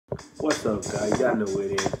What's up, guys? Y'all know what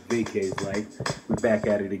it is. Vacay's Life. We're back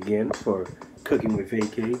at it again for cooking with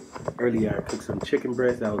Vacay. Earlier, I cooked some chicken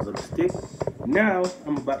breast that was on the stick. Now,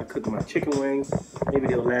 I'm about to cook my chicken wings. Maybe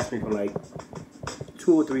they'll last me for like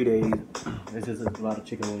 2 or 3 days. There's just a lot of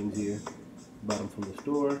chicken wings here. Bought them from the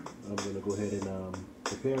store. I'm going to go ahead and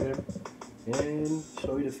prepare them and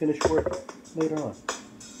show you the finished work later on.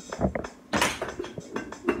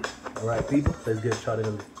 Alright, people, let's get started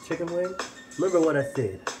on the chicken wing. Remember what I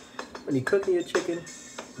said. When you're cooking your chicken,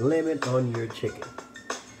 lemon on your chicken.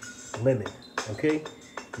 Lemon, okay?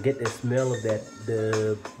 Get the smell of that,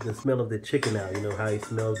 the smell of the chicken out. You know how it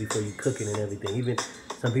smells before you cook it and everything. Even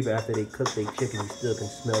some people after they cook their chicken, you still can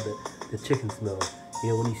smell the chicken smell. You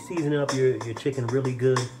know, when you season up your chicken really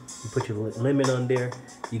good, you put your lemon on there,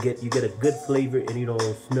 you get a good flavor and you don't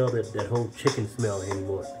smell that whole chicken smell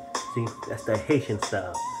anymore. See, that's the Haitian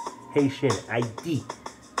style. Haitian, Haïti.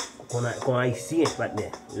 Qu'on haïtien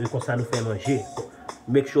là-dedans. Comme ça nous fait manger.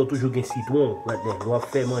 Make sure toujours gen citron là-dedans. L'on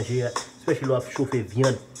fait manger, especially l'on chauffer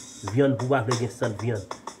viande. Viande pour avoir gen sans viande.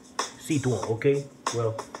 Citron, okay?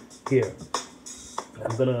 Well, here.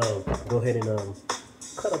 I'm gonna go ahead and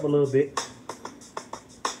cut up a little bit.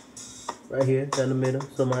 Right here, down the middle.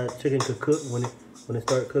 So my chicken could cook when it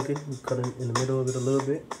start cooking. Cut it in the middle of it a little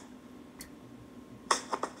bit.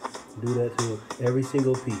 Do that to every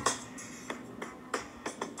single piece.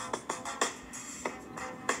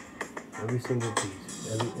 Every single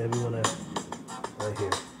piece, every one right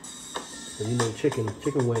here. So you know, chicken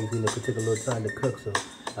wings, you know, could take a little time to cook. So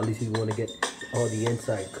at least you want to get all the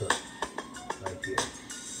inside cooked, right here.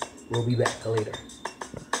 We'll be back later.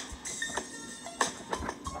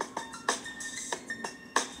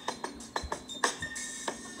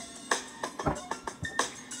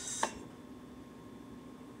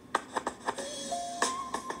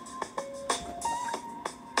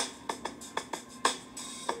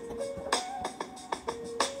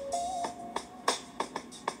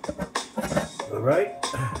 Alright,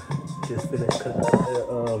 just finished cutting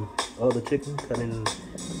all the chicken, cutting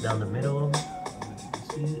down the middle of them.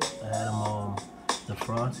 You see it? I had them the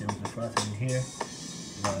frost, it was the frost in here.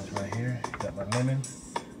 Now it's right here. Got my lemon.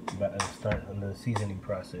 I'm about to start on the seasoning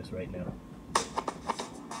process right now.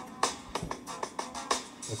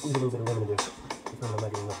 Let's squeeze a little bit of lemon in there. This one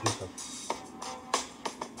might get enough juice on.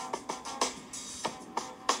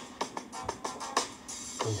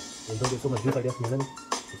 And don't get so much juice like that from the lemon.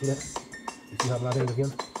 You see that? You see how I'm laving it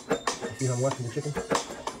again? You see how I'm washing the chicken?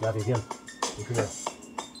 Lave it again. You see that?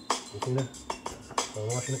 You see that? So I'm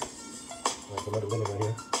washing it. There's another lemon right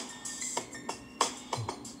here.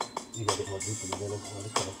 You gotta get more juice in the lemon on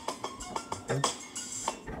this color. Okay?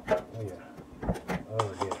 Oh yeah. Oh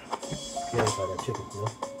yeah. Get inside that chicken, you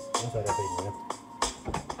know? Inside that baby, man.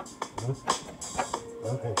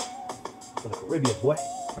 Okay. For the Caribbean, boy.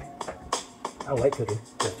 I don't like cooking.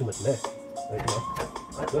 There's too much mess. Like, you know,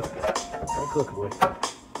 I cook. I cook, boy.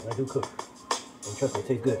 I do cook. And trust me, it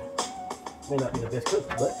tastes good. May not be the best cook,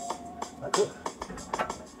 but I cook.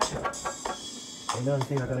 And another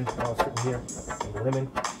thing I got to all sitting here with the lemon.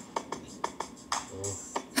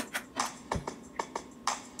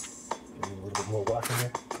 Give me a little bit more water in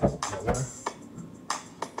there. More water.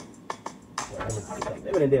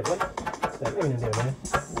 Lemon in there, boy. Got lemon in there, man.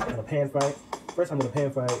 I'm gonna pan fry it. First, I'm gonna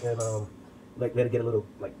pan fry it and let it get a little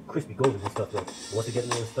like crispy golden and stuff. Though. Once it gets a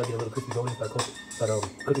little crispy golden, start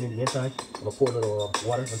cooking in the inside. I'm gonna pour a little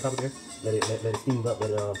water on top of there. Let it steam up.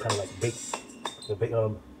 Let it kind of like bake, stove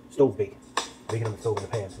bake. Bake it on the stove in the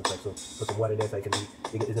pan. So it's like, so put some water there so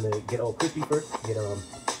it's gonna get all crispy first. Get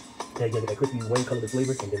that crispy wing color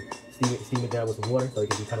flavor, and then steam it down with some water so it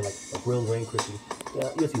can be kind of like a grilled wing crispy. Yeah,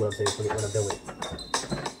 you'll see what I'm saying when I'm done with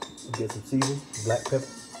it. Get some seasoning, black pepper.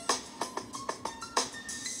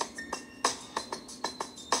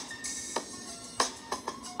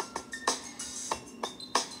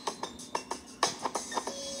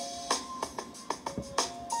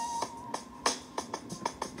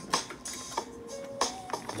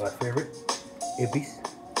 My favorite, epis.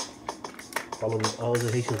 All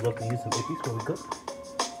the Haitians love to use some epis when we cook.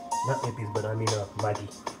 Not epis, but I mean Maggi.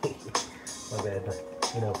 My bad. But,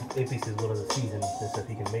 you know, epis is one of the seasons and stuff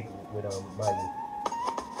you can make with Maggi.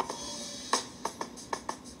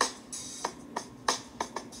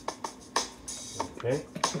 Okay.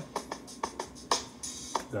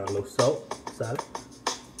 Got a little salt.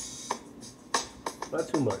 Not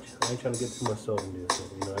too much. I ain't trying to get too much salt in there. So,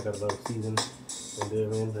 you know, I got a lot of seasoning in there,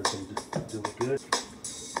 man. That's gonna do me good.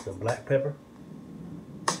 Some black pepper.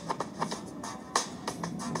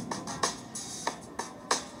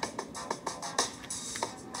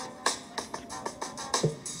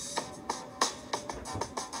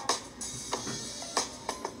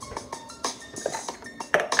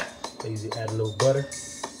 I usually add a little butter,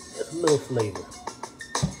 just a little flavor.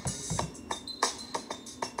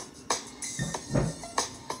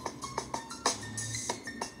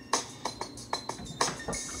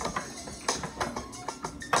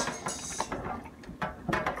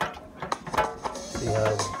 See how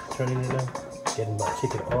I'm turning it up? Getting my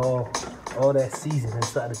chicken all that season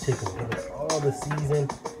inside the chicken. Getting all the season,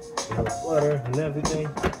 and the butter and everything.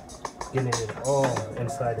 Getting it all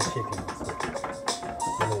inside the chicken.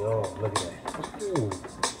 Getting it all, look at that. Ooh.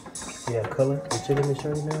 See that color the chicken is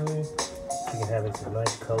turning down here? Chicken having some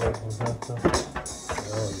nice color and stuff.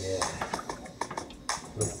 Oh yeah.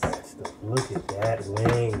 Look at that stuff. Look at that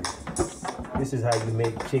wing. This is how you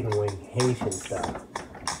make chicken wing Haitian style.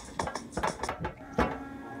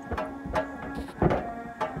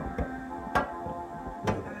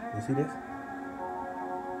 You see this?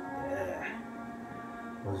 Yeah.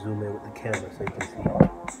 I'll zoom in with the camera so you can see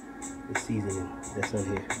the seasoning that's on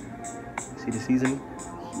here. See the seasoning?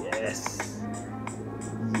 Yes.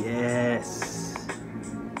 Yes.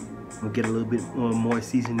 We'll get a little bit more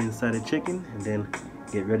seasoning inside the chicken and then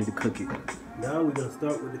get ready to cook it. Now we're gonna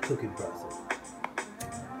start with the cooking process.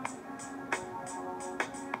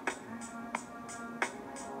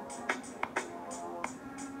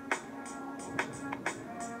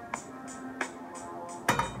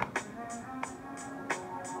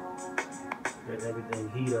 Let everything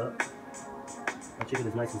heat up. My chicken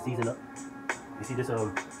is nice and seasoned up. You see this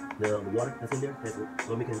the water that's in there? That's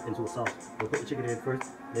gonna make it into a sauce. We'll put the chicken in first,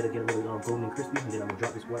 let it get a little golden and crispy, and then I'm gonna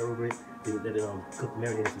drop this water over it, then let it cook,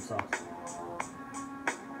 marinate in some sauce.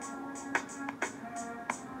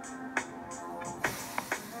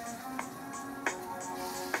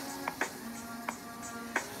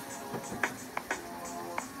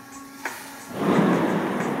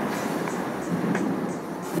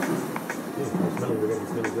 It's smelling already.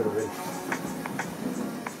 It's smelling good already.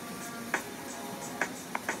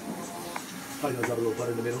 Probably gonna drop a little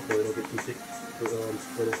butter in the middle so it don't get too thick, so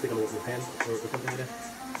it'll stick on the pan or something like that.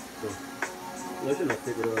 So, it should not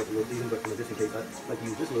stick with a little season, but just in case, I like to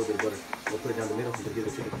use just a little bit of butter. We'll put it down the middle to give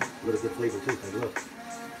the chicken a little good flavor too as well.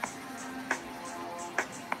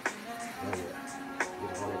 Oh yeah,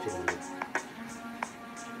 get all that chicken in there.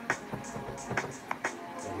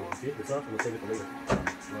 See the sauce? I'm gonna save it for later.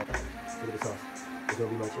 Look at the sauce. It's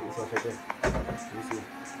gonna be my chicken sauce right there. Let me see.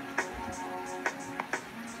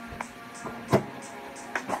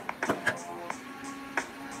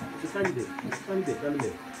 Just a tiny bit, down the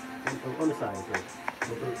middle. On the side, okay.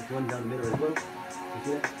 So put one down the middle as well. You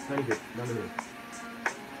see that? Tiny bit, down the middle.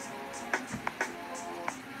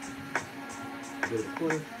 A bit of a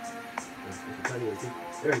quarter. Just a tiny bit, see?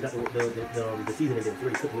 There, got the seasoning there. It's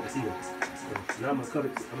already cooked with the seasoning. So now I'm gonna cover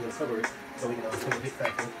it so we can cook a bit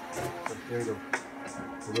faster. So there you go.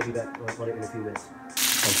 So we'll be back on it in a few minutes.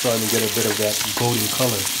 I'm starting to get a bit of that golden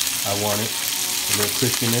color I wanted. A little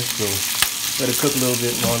crispiness, so let it cook a little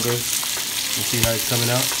bit longer. You see how it's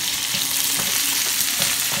coming out?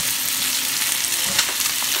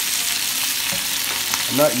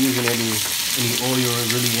 I'm not using any oil or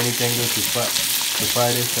really anything to fry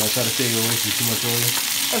this. So I try to stay away from too much oil.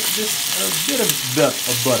 That's just a bit of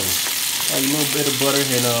butter. Like a little bit of butter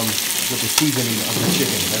and with the seasoning of the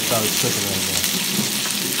chicken. That's how it's cooking right now.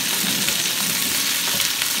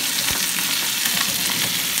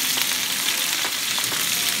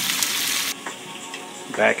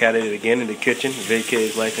 Back at it again in the kitchen.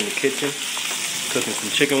 VACAYIS life in the kitchen. Cooking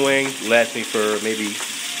some chicken wings. Last me for maybe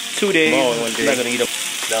 2 days. One day. I'm not gonna eat them.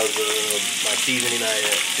 That was my seasoning I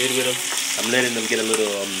did with them. I'm letting them get a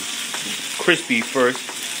little crispy first.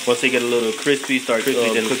 Once they get a little crispy, start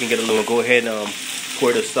then cooking, get a little. Go ahead and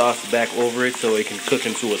pour the sauce back over it so it can cook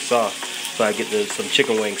into a sauce. So I get some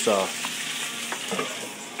chicken wing sauce.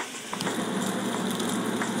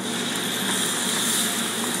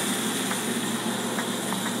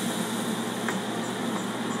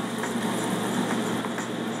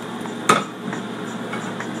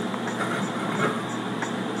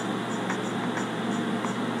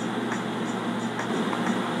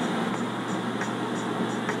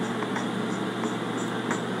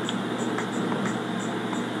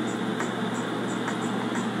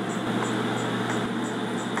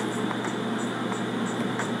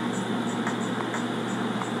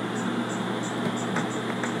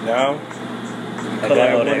 Now, I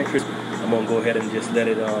got all that crispy. I'm gonna go ahead and just let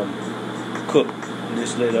it cook.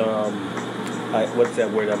 Just let what's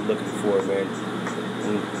that word I'm looking for, man?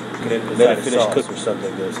 Let it finish cook or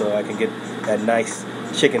something good, so I can get that nice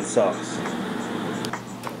chicken sauce.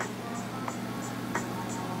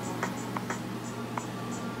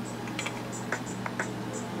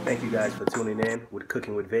 Thank you guys for tuning in with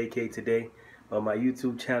Cooking with VACAY today. on my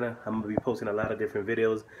YouTube channel. I'm gonna be posting a lot of different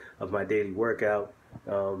videos of my daily workout,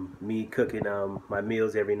 me cooking my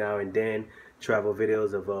meals every now and then, travel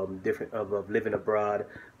videos of living abroad,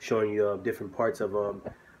 showing you different parts of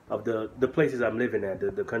the places I'm living at,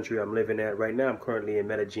 the country I'm living at. Right now I'm currently in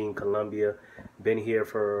Medellin, Colombia. Been here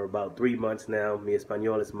for about 3 months now. Mi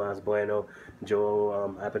español es más bueno.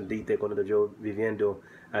 Yo aprendí cuando yo viviendo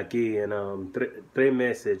aquí en 3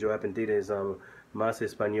 meses. Yo aprendí más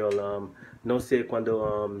español. No sé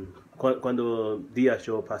cuando días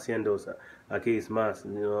yo pasando aquí es más.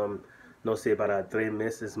 No sé, para 3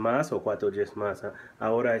 meses más o 4 días más.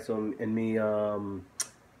 Ahora eso en mi,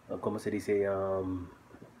 ¿cómo se dice?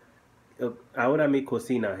 Ahora mi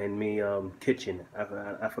cocina, en mi kitchen.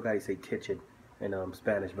 I forgot to say kitchen in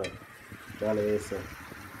Spanish, but dale eso.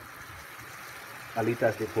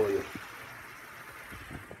 Alitas de pollo.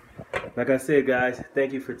 Like I said, guys,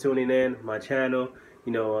 thank you for tuning in my channel.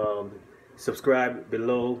 You know, subscribe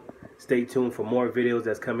below. Stay tuned for more videos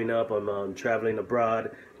that's coming up on traveling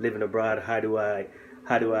abroad, living abroad. How do I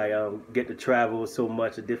get to travel so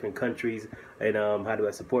much to different countries, and how do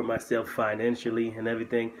I support myself financially and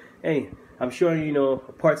everything. Hey, I'm sure you know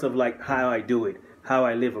parts of like how I do it, how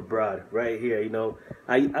I live abroad right here. You know,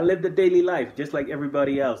 I live the daily life just like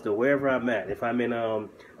everybody else, though, wherever I'm at. If I'm in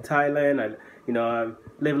Thailand, I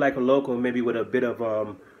live like a local, maybe with a bit of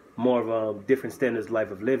more of different standards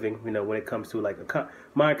life of living. You know, when it comes to like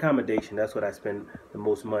my accommodation, that's what I spend the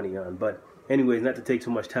most money on. But anyways, not to take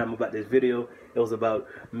too much time about this video, it was about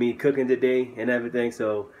me cooking today and everything.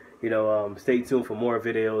 So, you know, stay tuned for more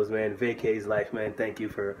videos, man. Vacay's Life, man. Thank you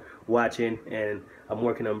for watching, and I'm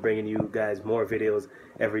working on bringing you guys more videos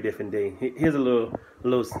every different day. Here's a little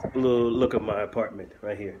look at my apartment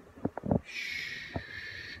right here.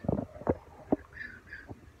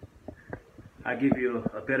 I'll give you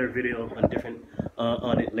a better video on different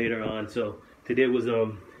on it later on. So today was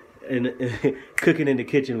cooking in the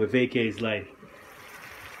kitchen with Vacay's Life.